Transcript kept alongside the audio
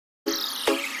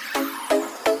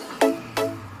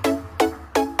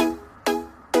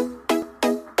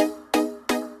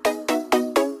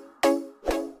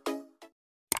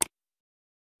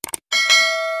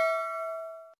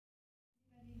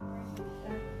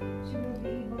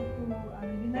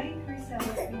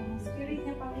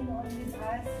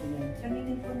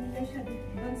gamitin po nila siya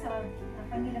doon sa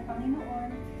kanila Panginoon.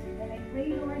 And I pray,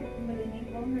 Lord, that you will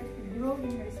enable her to grow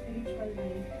in her spiritual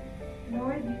life.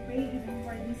 Lord, we pray even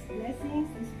for these blessings,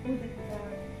 this food that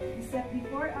is set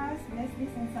before us. Bless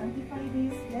this and sanctify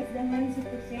this. Bless the hands who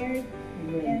prepared.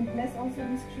 And bless also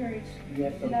this church.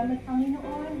 Yes, Salamat,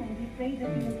 Panginoon, and we pray that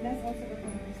you will bless also the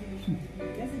conversation.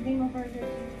 Bless the name of our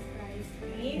Lord Jesus Christ.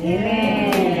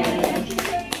 Amen.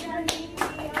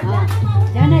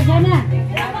 Jana.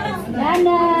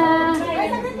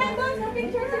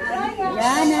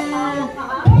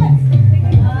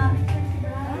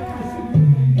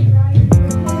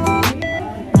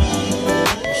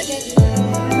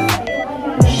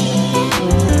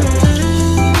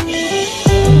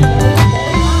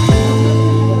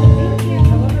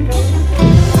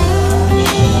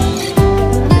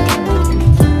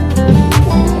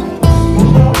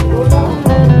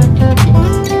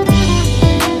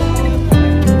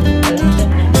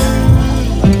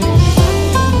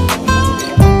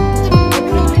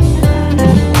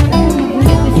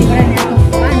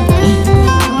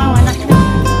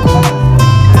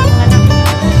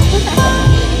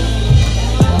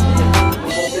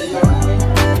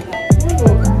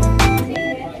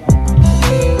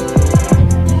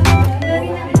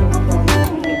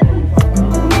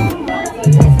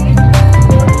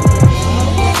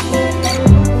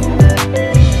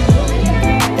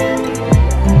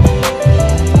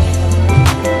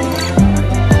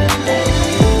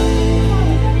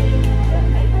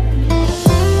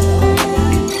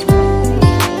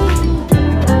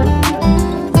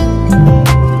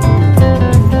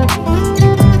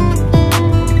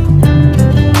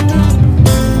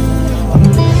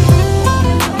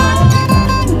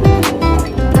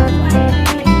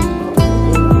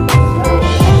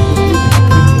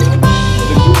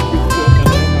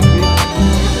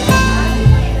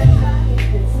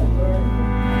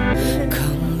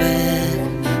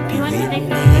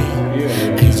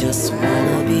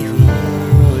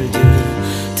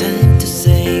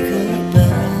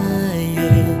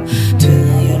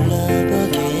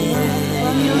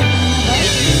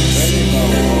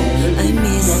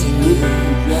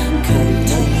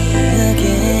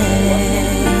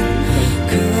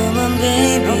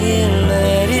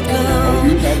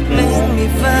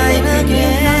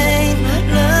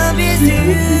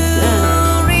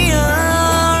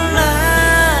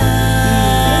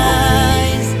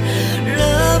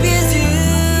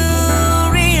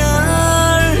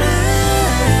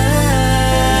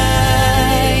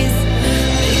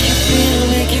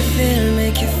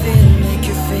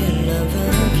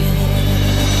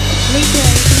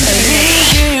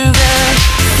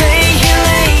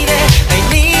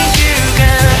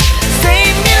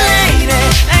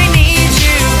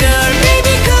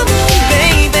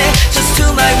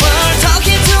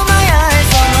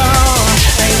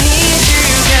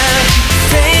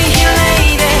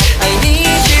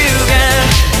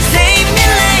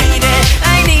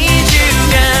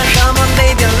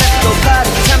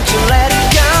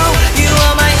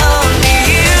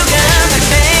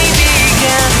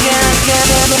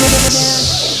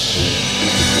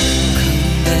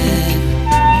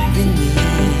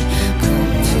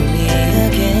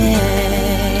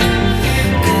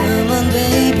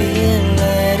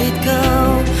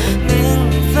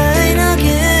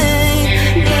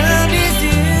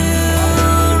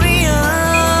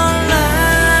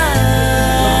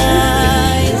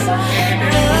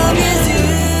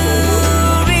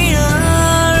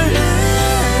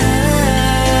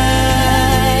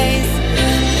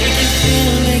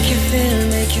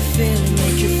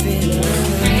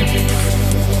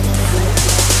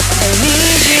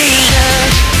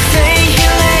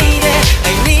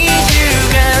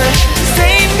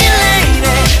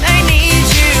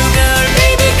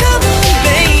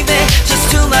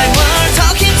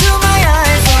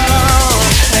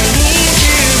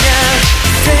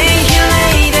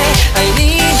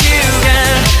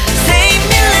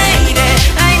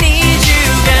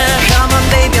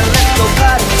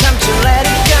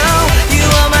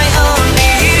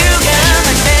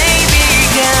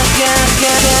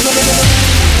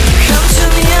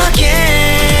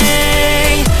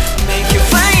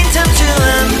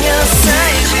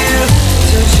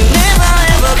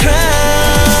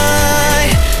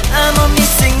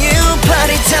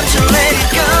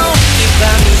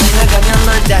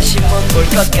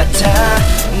 것 같아.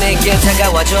 내게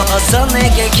다가와줘, 어서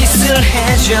내게 키스를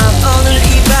해줘. 오늘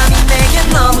이 밤이 내게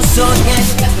너무 소중해.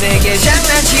 내게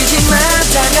장난치지 마,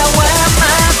 다가와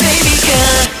my baby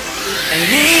girl. I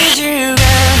need you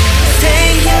girl, stay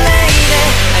here lady.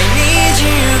 I need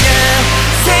you girl,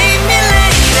 save me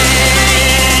lady.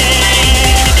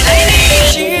 I need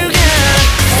you girl.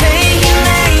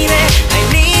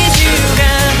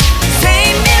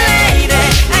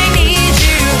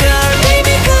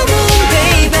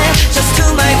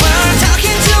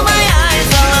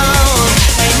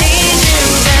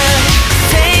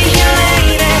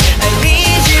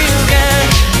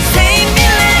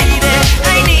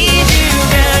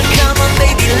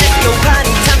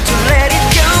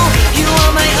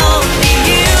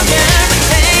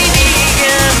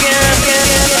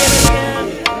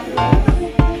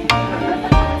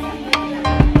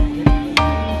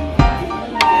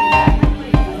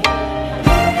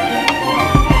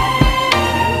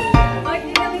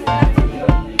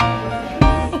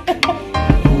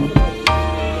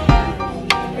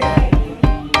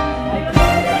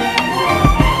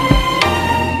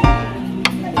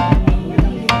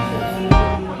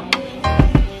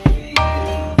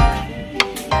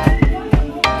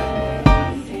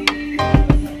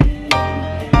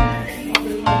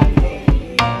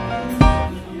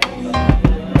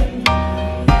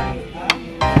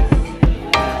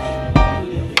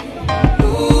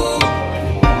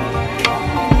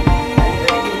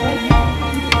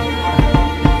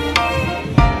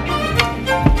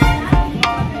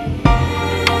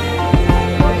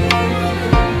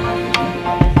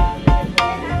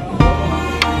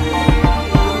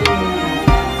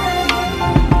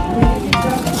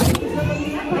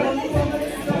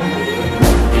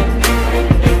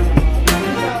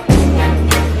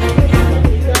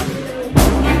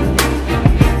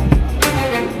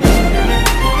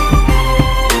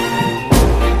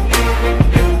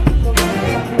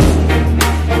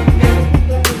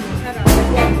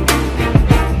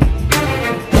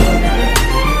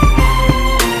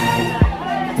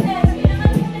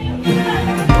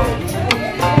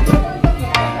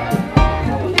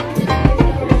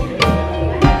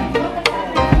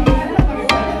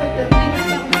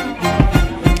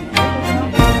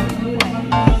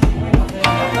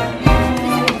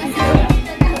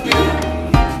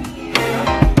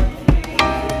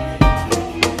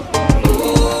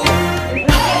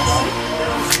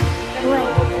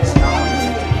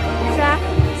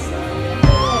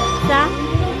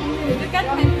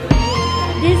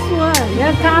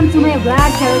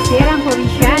 vlog, Charotera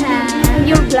Provinciana.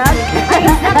 Your vlog?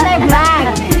 It's not my vlog.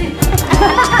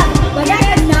 But I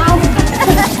am now.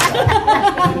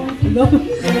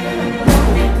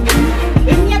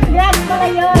 Inyat vlog pala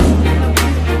yun.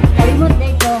 Kalimot na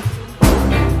ito.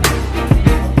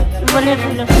 Boleh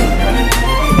dulu.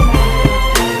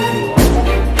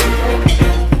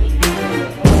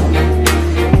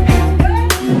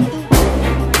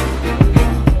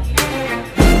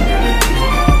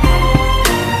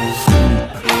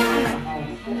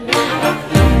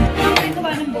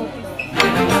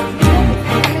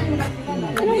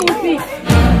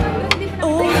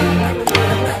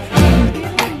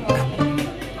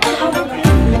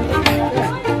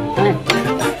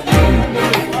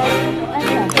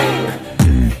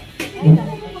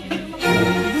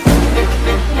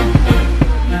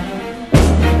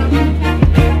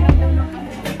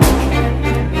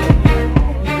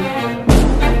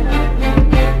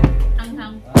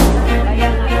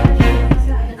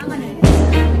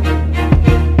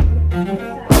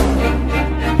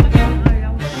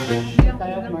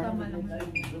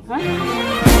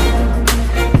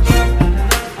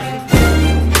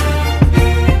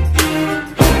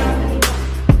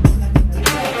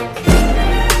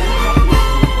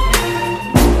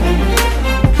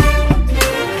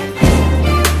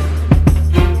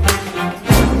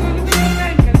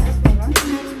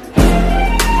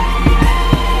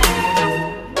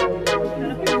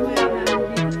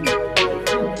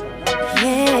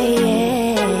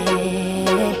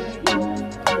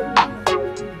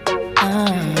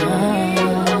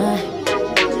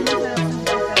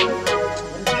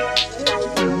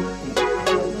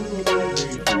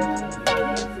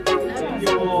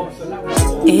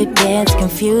 It gets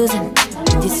confusing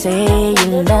when you say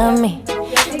you love me,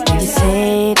 when you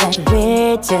say that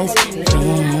we're just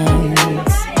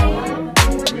friends.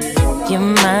 You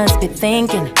must be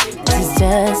thinking this is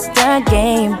just a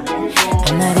game.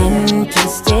 I'm not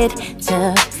interested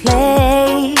to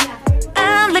play.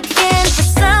 I'm looking for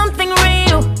something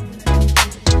real.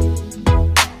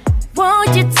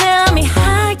 Won't you tell me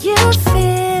how you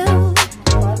feel?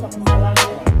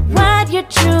 What your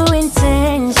true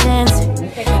intentions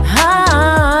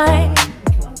are?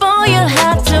 Boy, you'll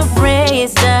have to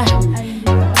raise the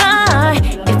bar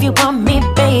if you want me,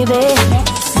 baby.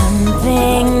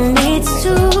 Something needs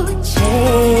to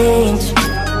change.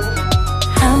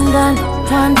 I'm done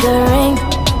wondering,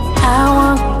 I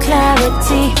want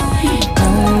clarity. No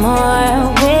more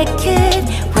wicked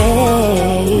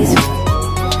ways.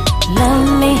 Love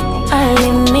me or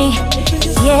leave me,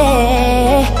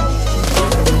 yeah.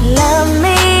 Love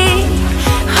me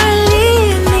or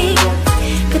leave me,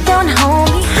 but don't hold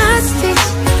me hostage,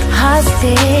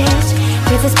 hostage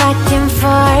with this back and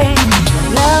forth.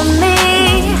 Love me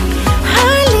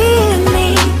or leave me,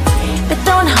 but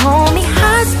don't hold me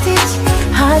hostage,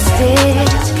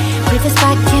 hostage with this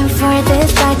back and forth,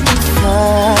 this back and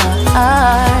forth,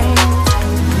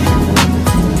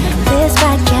 this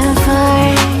back and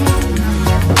forth.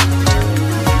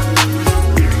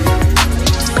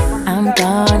 I'm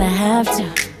gonna have to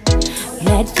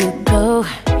let you go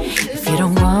if you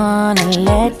don't wanna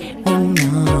let me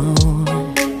know.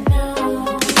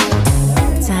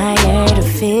 Tired of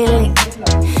feeling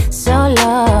so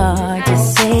low. Just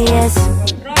say yes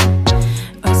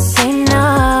or say no.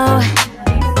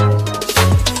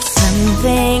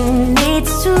 Something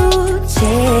needs to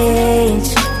change.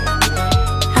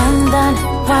 I'm done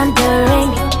wondering,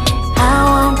 I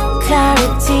want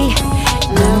clarity.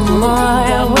 No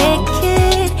more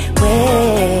wicked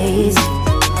ways.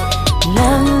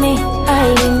 Love me or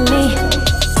leave me,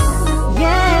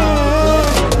 yeah.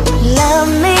 Love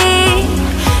me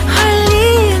or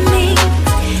leave me,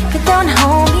 but don't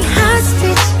hold me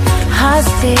hostage,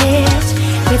 hostage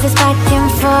with this back and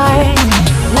forth.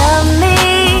 Love me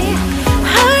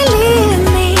or leave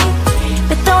me,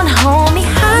 but don't hold me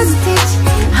hostage,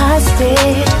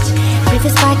 hostage with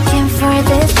this back and forth,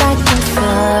 this back and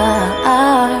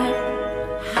forth.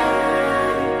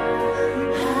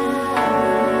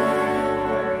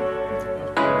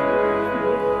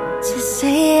 Just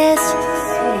say yes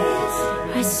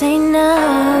or say no.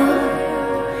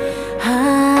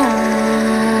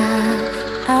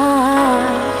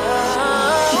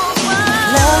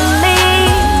 Love me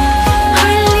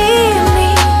or leave me,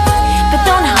 but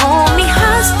don't hold me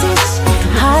hostage,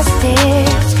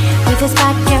 hostage with this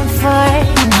back and forth.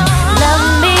 Love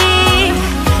me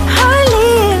or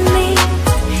leave me,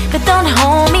 but don't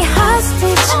hold me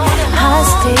hostage,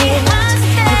 hostage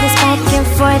with this back and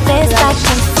forth, this back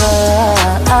and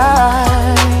forth,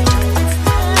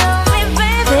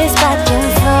 this back and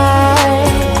forth.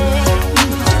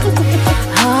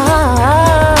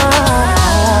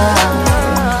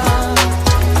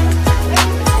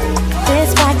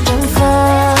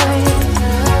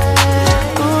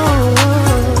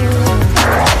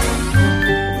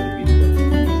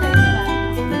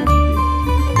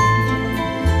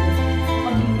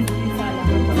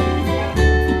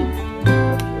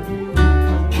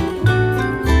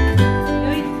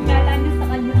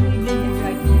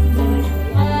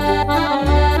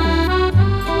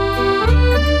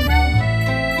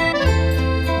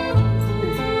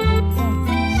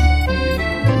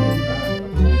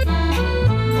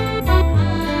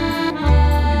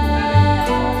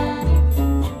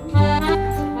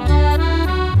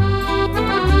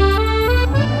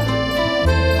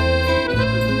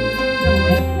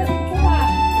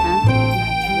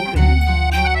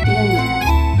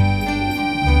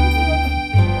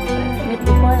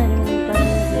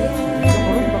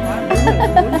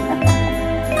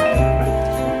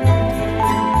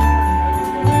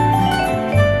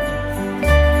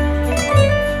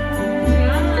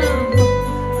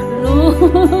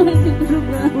 Tulog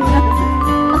na muna.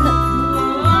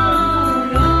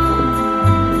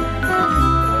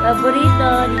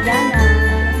 Paborito ni Jana.